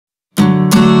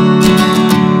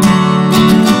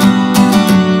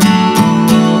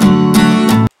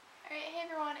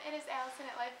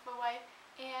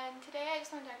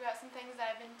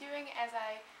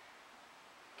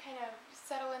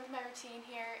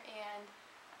and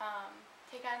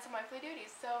take on some wifely duties.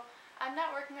 So I'm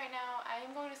not working right now. I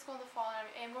am going to school in the fall and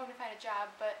I am going to find a job,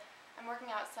 but I'm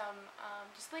working out some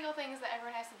just legal things that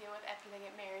everyone has to deal with after they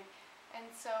get married. And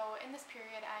so in this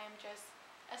period I am just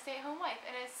a stay-at-home wife,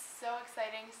 and it's so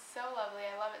exciting, so lovely.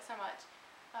 I love it so much.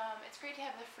 It's great to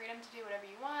have the freedom to do whatever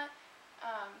you want,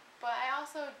 but I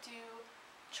also do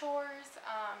chores.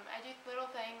 I do little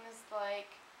things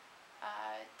like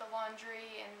the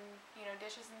laundry and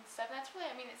dishes and stuff. And that's really,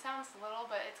 I mean, it sounds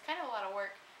little, but it's kind of a lot of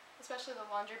work, especially the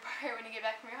laundry part. When you get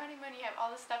back from your honeymoon, you have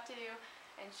all this stuff to do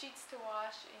and sheets to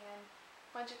wash and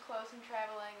a bunch of clothes from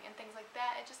traveling and things like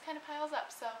that. It just kind of piles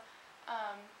up. So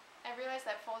I realized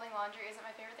that folding laundry isn't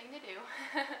my favorite thing to do,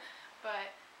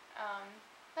 but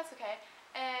that's okay.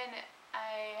 And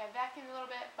I have vacuumed a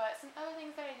little bit, but some other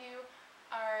things that I do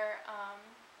are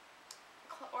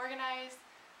organize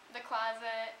the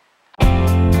closet.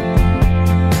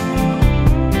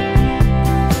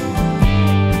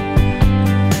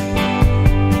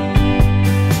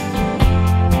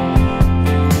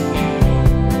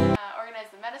 Organize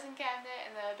the medicine cabinet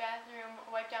in the bathroom,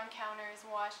 wipe down counters,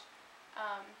 wash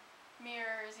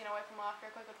mirrors, wipe them off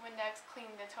real quick with Windex,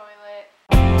 clean the toilet.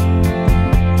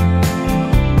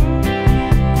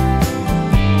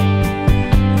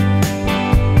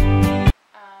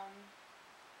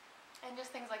 And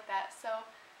just things like that. So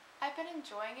I've been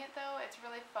enjoying it though. It's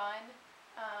really fun.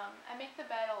 I make the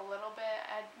bed a little bit.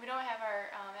 We don't have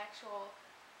our actual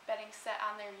bedding set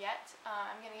on there yet.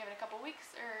 I'm going to give it a couple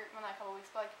weeks, or well, not a couple weeks,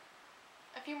 but like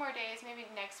a few more days. Maybe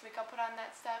next week I'll put on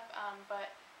that stuff.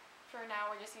 But for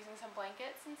now we're just using some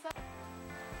blankets and stuff.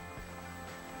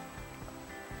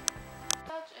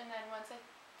 And then once I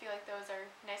feel like those are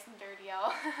nice and dirty,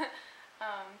 I'll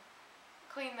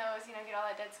clean those, get all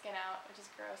that dead skin out, which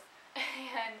is gross,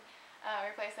 and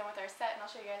replace them with our set, and I'll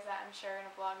show you guys that, I'm sure, in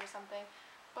a vlog or something.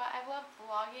 But I've loved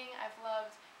vlogging, I've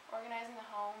loved organizing the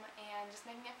home, and just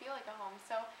making it feel like a home.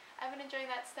 So I've been enjoying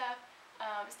that stuff.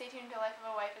 Stay tuned to Life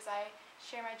of a Wife as I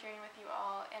share my journey with you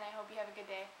all, and I hope you have a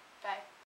good day. Bye.